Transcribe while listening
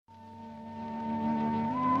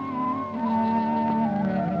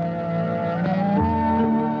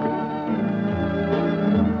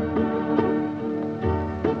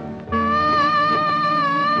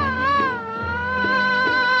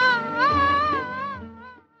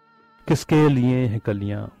किसके लिए हैं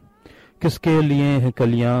कलियां, किसके लिए हैं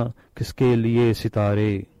कलियां, किसके लिए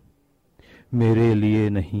सितारे, मेरे लिए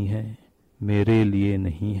नहीं है, मेरे लिए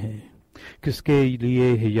नहीं है। किसके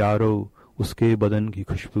लिए है यारो उसके बदन की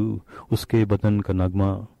खुशबू, उसके बदन का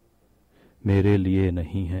नगमा, मेरे लिए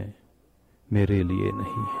नहीं है, मेरे लिए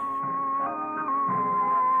नहीं है।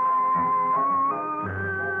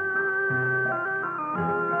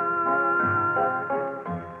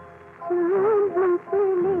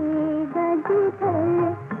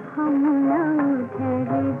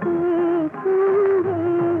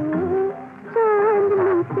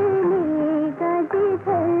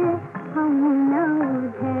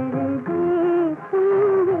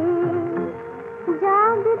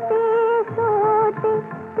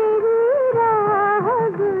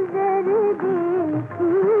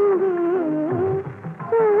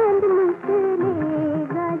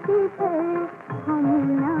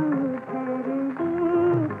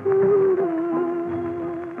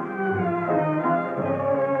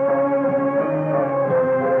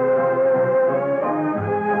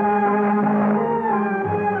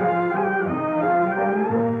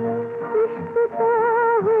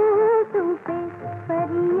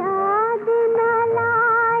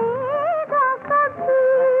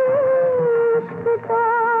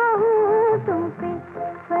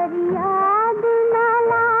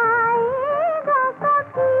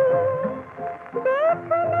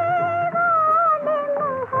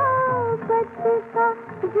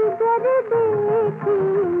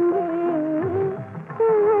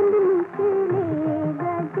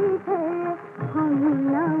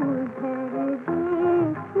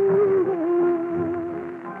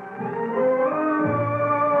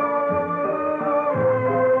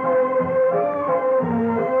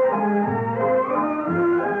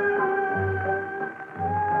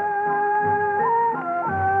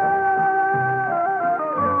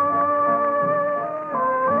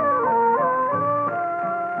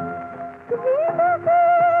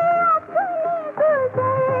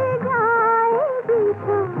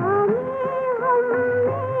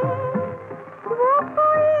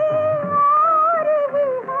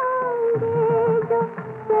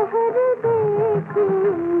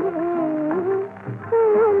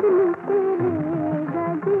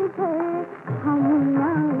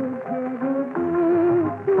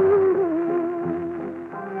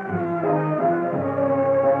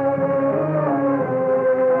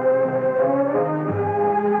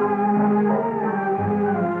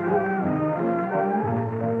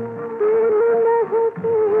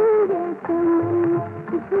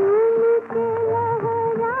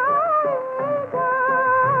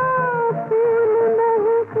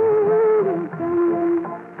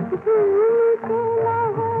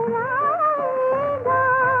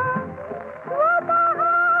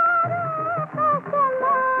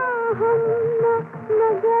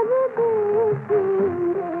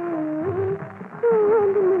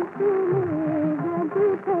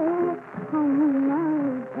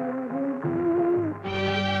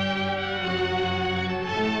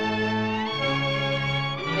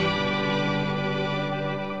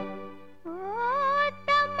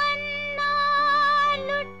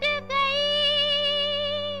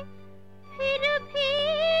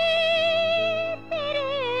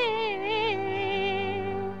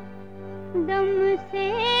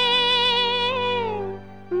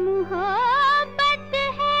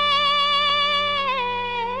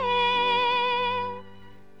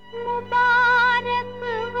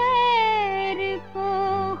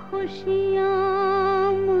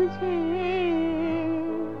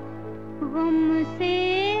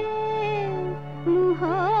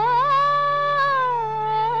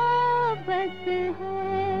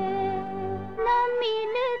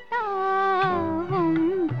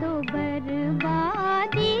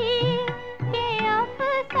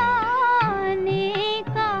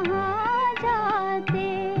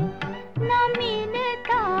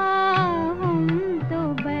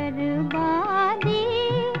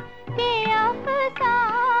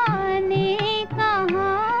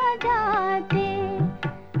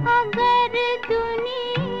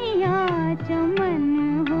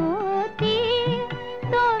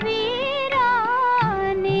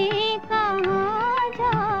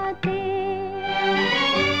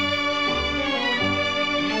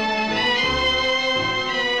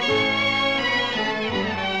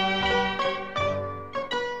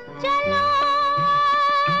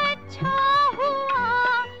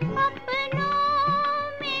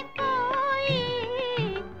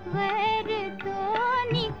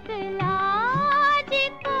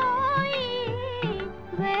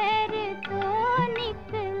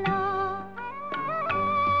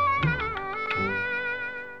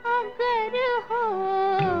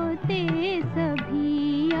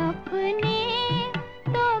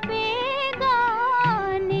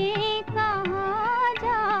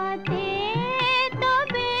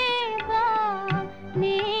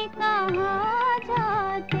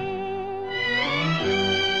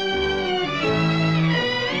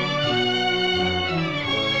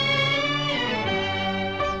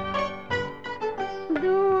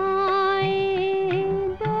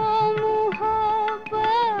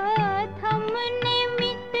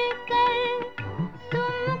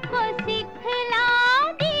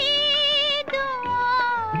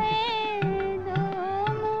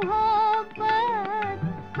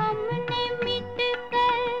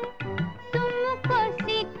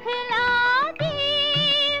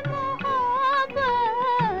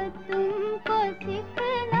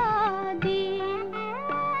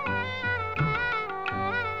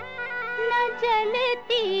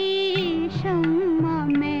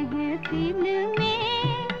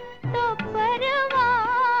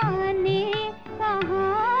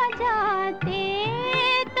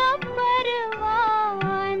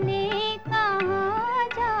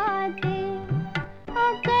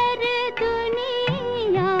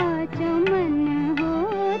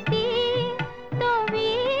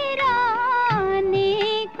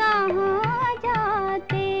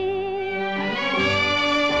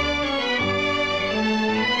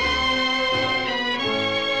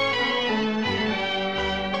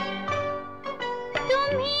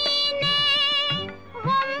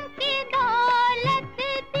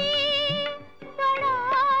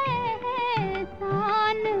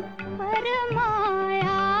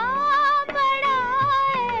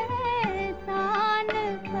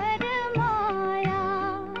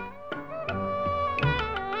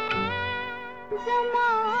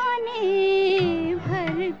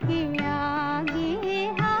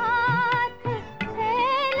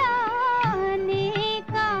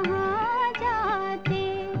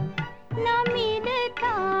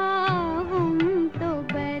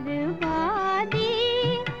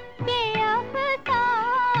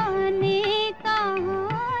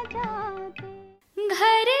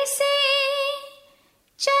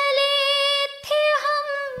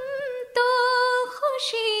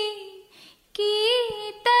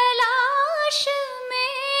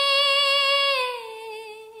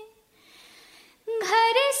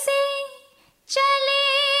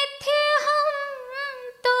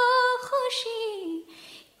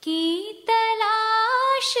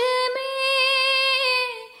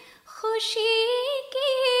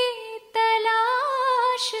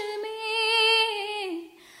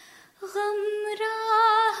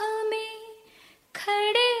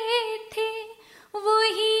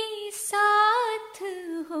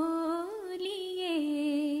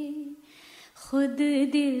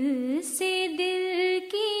 खुद दिल से दिल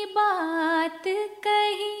की बात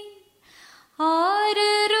कही और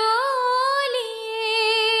रो लिए,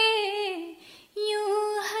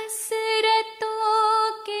 यूं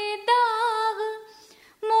हसरतों के दाग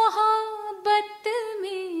मोहब्बत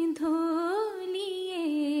में धो लिए।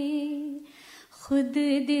 खुद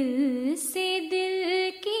दिल से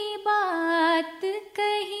दिल की बात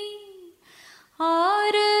कही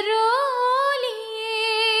और रो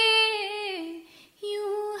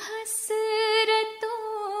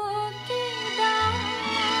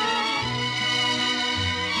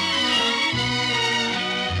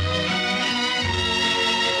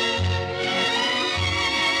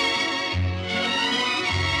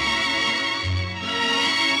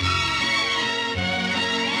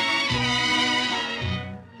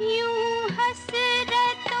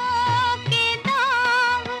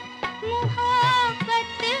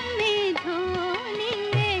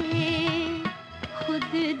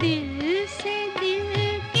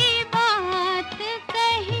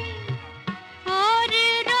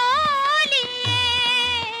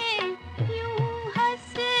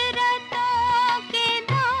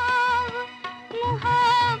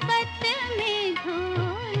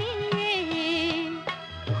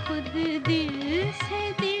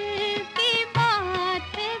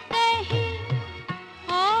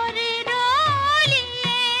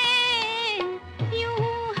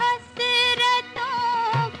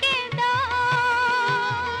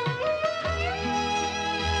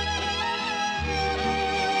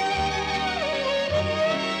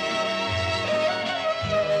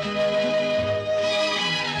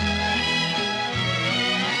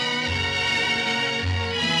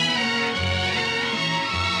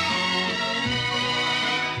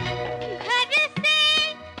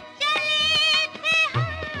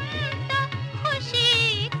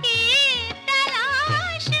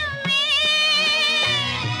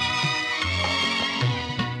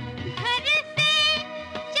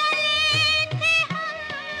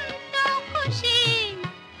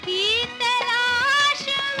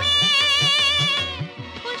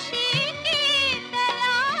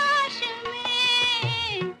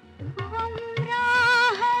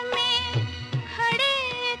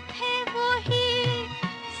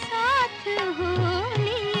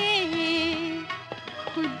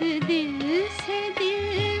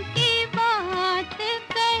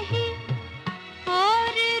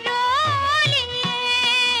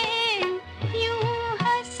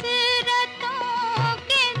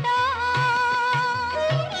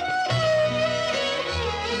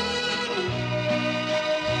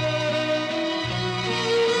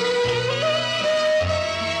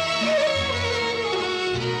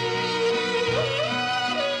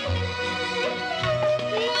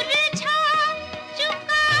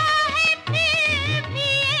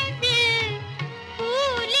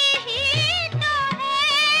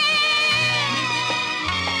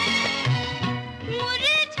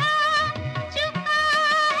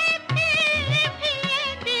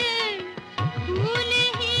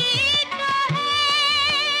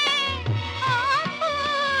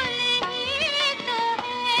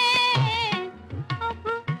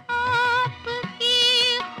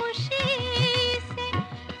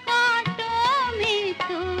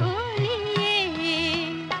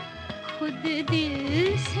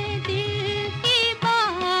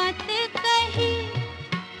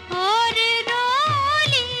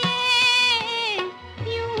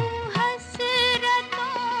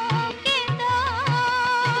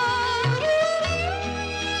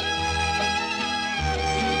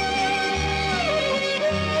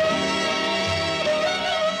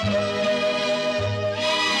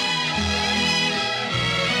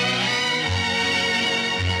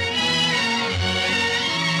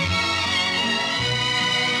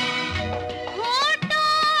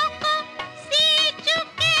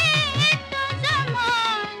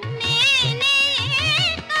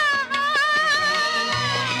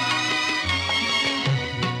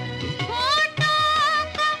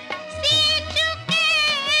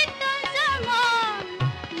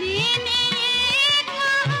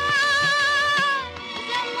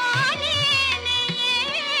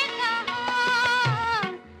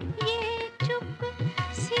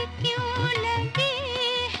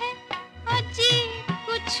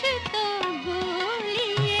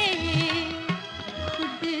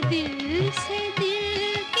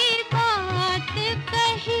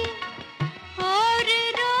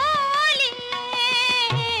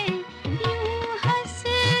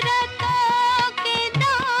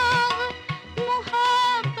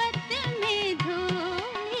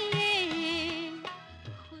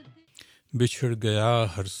बिछड़ गया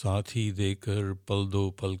हर साथी देकर पल दो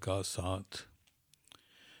पल का साथ,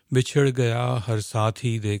 बिछड़ गया हर साथी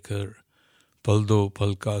देकर, पल दो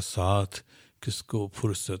पल का साथ किसको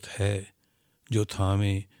फुर्सत है जो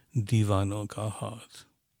थामे दीवानों का हाथ।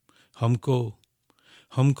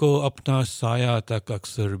 हमको अपना साया तक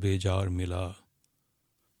अक्सर बेजार मिला,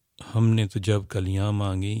 हमने तो जब कलियां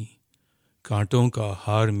मांगी कांटों का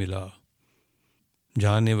हार मिला।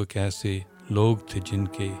 जाने वो कैसे लोग थे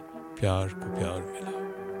जिनके प्यार को प्यार मिला।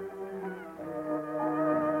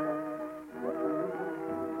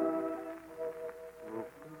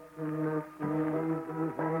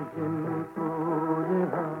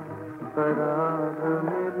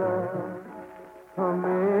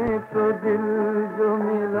 हमें तो दिल जो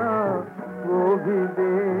मिला वो भी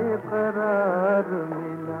बेकरार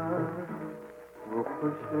मिला। वो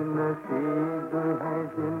खुश नसीब है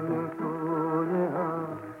जिनको यहाँ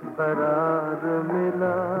करार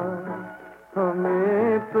मिला।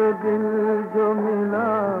 हमें तो दिल जो मिला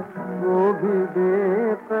वो भी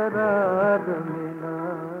बेकरार मिला।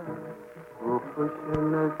 वो खुश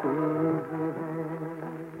नसीब है।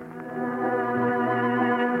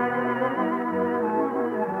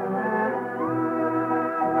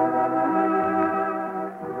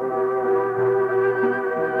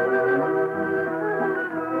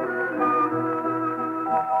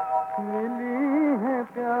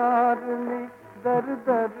 दर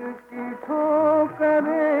दर की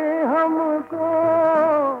ठोकरें हमको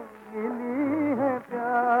मिली है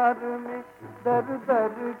प्यार में। दर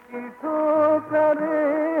दर की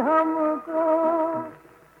ठोकरें हमको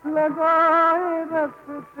लगाए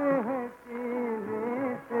रखते हैं सीने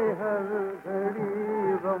से हर घड़ी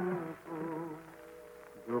गम को।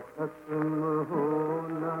 जो खत्म हो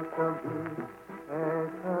न कभी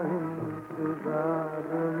ऐसा इंतजार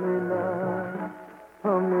मिला।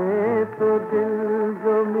 हमें तो दिल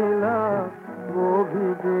जो मिला वो भी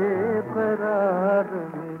बेकरार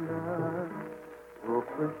मिला। वो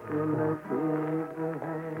खुश नसीब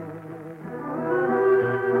है।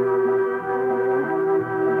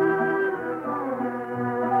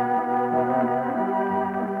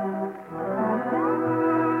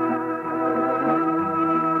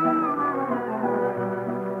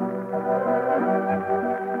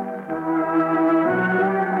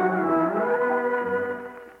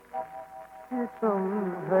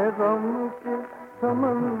 गम के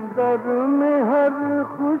समंदर में हर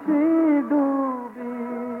खुशी डूबी।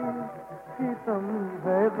 सितम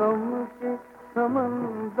है गम के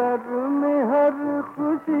समंदर में हर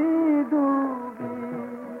खुशी डूबी।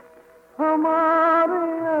 हमारे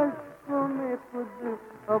अश्कों में खुद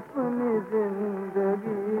अपनी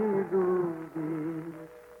जिंदगी डूबी।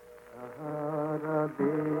 सहारा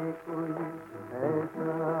दे कोई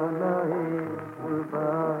ऐसा नहीं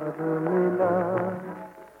बार मिला।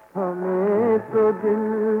 हमें तो दिल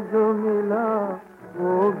जो मिला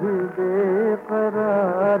वो भी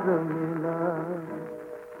बेकरार मिला।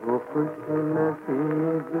 वो खुश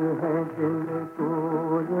नसीब है जिनको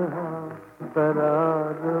यहाँ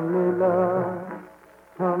करार मिला।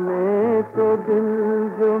 हमें तो दिल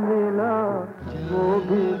जो मिला वो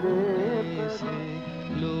भी बेकरार।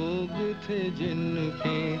 लोग थे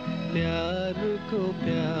जिनके प्यार को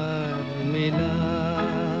प्यार मिला।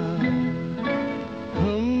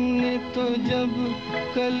 हमने तो जब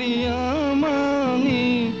कलियां मांगी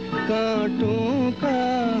कांटों का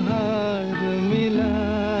हार मिला।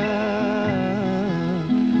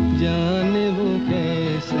 जाने वो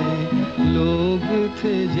कैसे लोग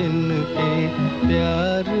थे जिनके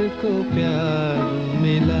प्यार को प्यार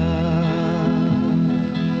मिला।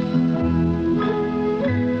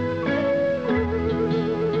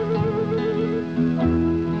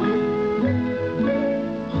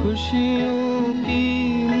 खुशियों की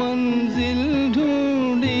मंजिल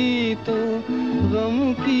ढूंढी तो गम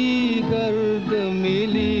की गर्द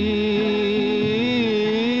मिली।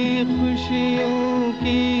 खुशियों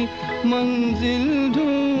की मंजिल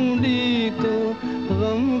ढूंढी तो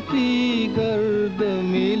गम की गर्द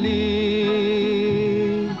मिली।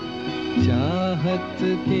 चाहत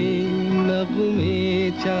के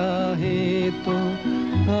नगमे चाहे तो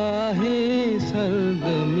आहे सर्द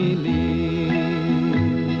मिली।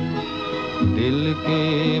 दिल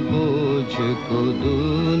के बोझ को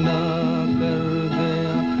दूना कर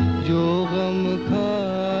गया जो गम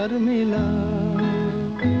खार मिला।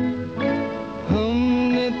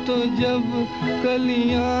 हमने तो जब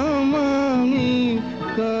कलियां मांगी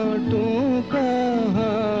कांटों का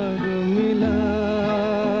हार मिला।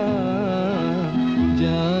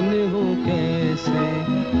 जाने वो कैसे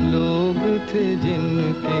लोग थे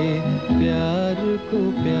जिनके प्यार को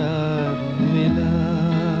प्यार मिला।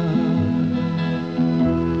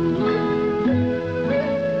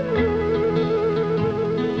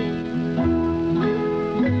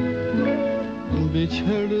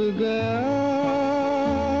 बिछड़ गया,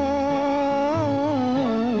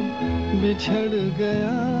 बिछड़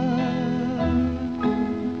गया,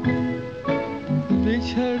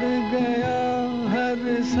 बिछड़ गया हर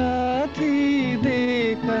साथी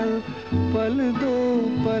देकर पल दो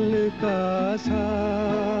पल का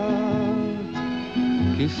साथ।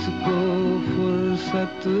 किसको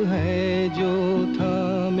फुर्सत है जो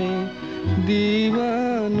थामे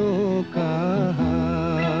दीवानों का हाथ।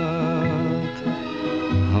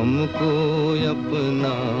 हमको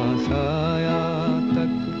अपना साया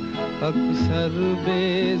तक अक्सर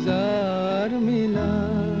बेजार मिला।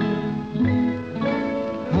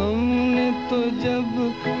 हमने तो जब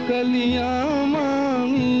कलियां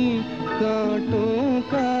मांगी कांटों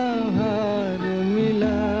का हार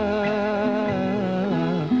मिला।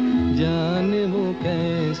 जाने वो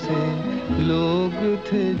कैसे लोग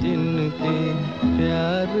थे जिनके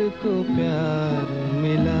प्यार को प्यार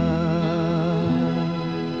मिला।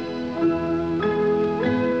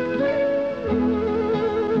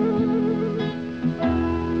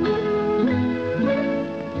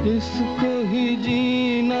 इसको ही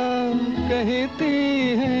जीना कहते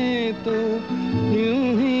हैं तो यूं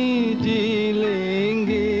ही जी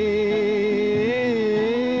लेंगे।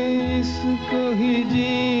 इसको ही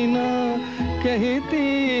जीना कहते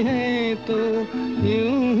हैं तो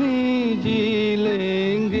यूं ही जी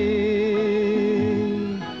लेंगे।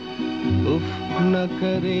 उफ न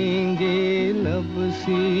करेंगे लब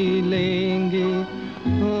सी लेंगे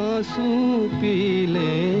आंसू पी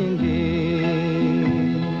लेंगे।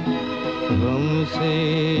 गम से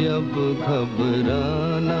अब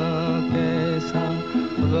घबराना कैसा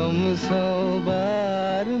गम 100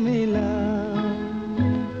 बार मिला।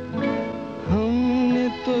 हमने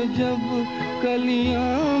तो जब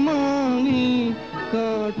कलियां मांगी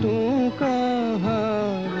कांटों का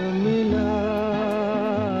हार मिला।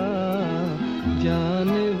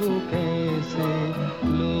 जाने वो कैसे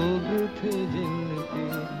लोग थे जिनके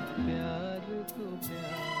प्यार को प्यार।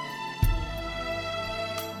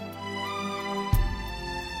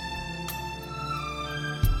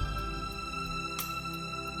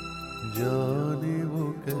 जाने वो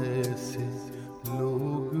कैसे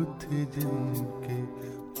लोग थे जिनके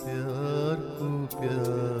प्यार को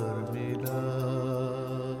प्यार मिला।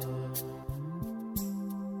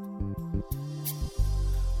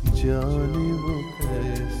 जाने वो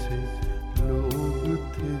कैसे लोग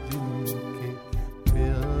थे जिनके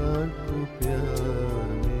प्यार को प्यार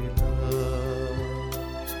मिला।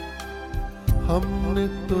 हमने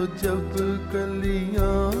तो जब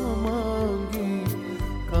कलियां मांगी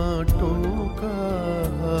कांटों का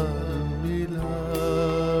हार मिला।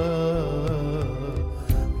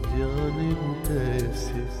 जाने वो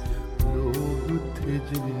कैसे लोग थे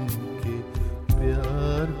जिनके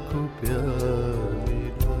प्यार को प्यार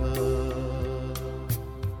मिला।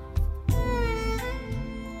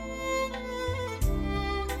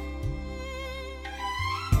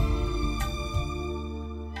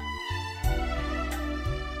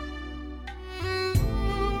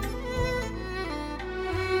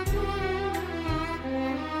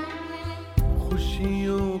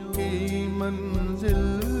 खुशियों की मंजिल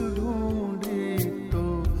ढूंढी तो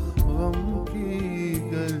गम की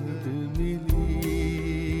गर्द मिली।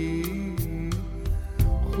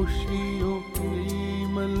 खुशियों की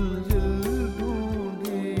मंजिल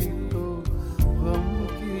ढूंढी तो गम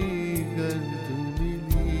की गर्द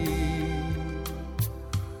मिली।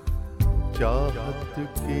 चाहत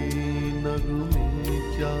के नगमे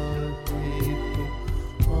चाहते तो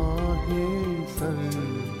आहें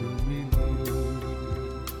सर्द मिली।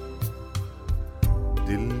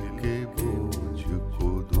 दिल के बोझ को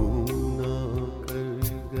धूना कर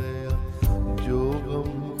गया जो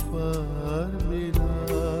गमख्वार मिला।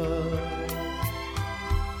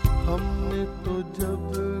 हमने तो जब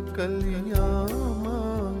कलियां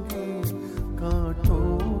मांगी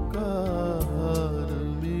कांटों का हार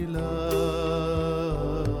मिला।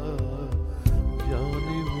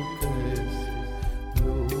 जाने वो कैसे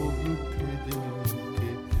लोग थे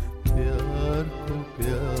जिनके प्यार को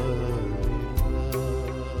प्यार मिला।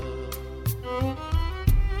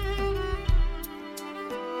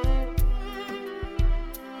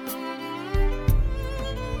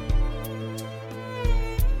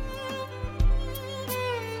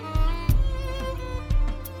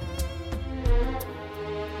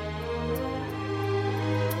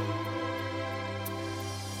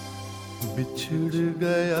 बिछड़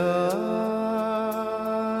गया,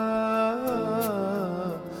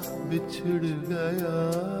 बिछड़ गया,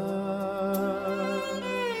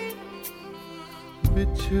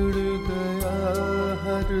 बिछड़ गया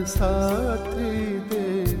हर साथी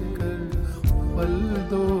देकर पल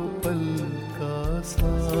दो पल का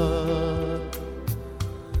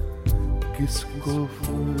किसको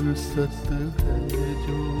फुर्सत है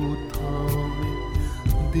जो थामे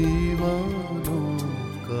दीवानों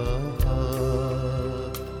का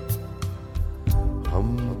हाथ।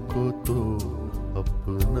 हमको तो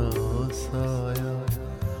अपना साया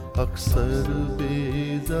अक्सर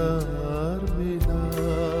बेजार मिला।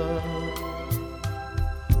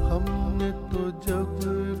 हमने तो जब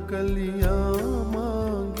कलियां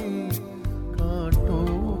मांगी कांटों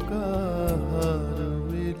का हार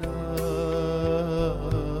मिला।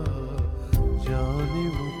 जाने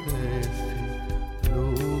वो कैसे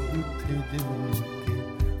लोग थे जिनके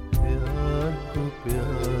प्यार को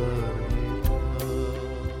प्यार मिला।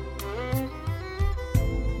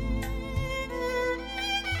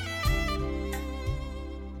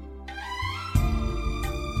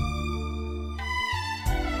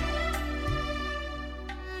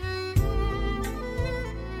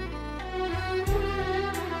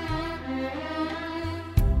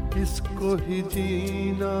 इसको ही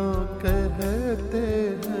जीना कहते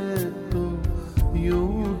हैं तो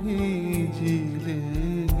यूं ही जी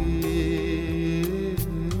लेंगे।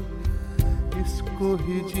 इसको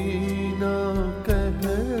ही जीना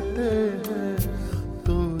कहते हैं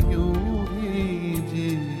तो यूं ही जी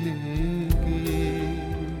लेंगे।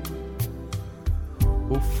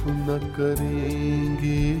 उफ न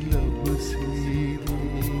करेंगे लब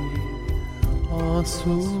सीलेंगे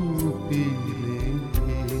आंसू पी लेंगे।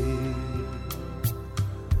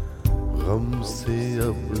 गम से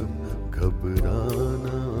अब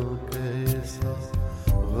घबराना कैसा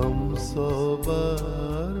गम 100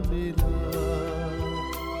 बार मिला।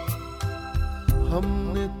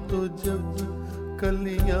 हमने तो जब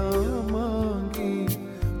कलियां मांगी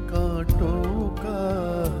कांटों का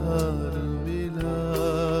हार मिला।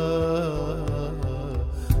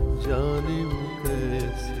 जाने वो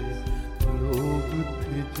कैसे लोग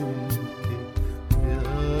थे जिनके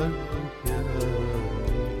प्यार को प्यार।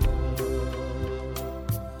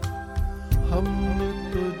 हमने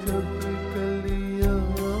तो जब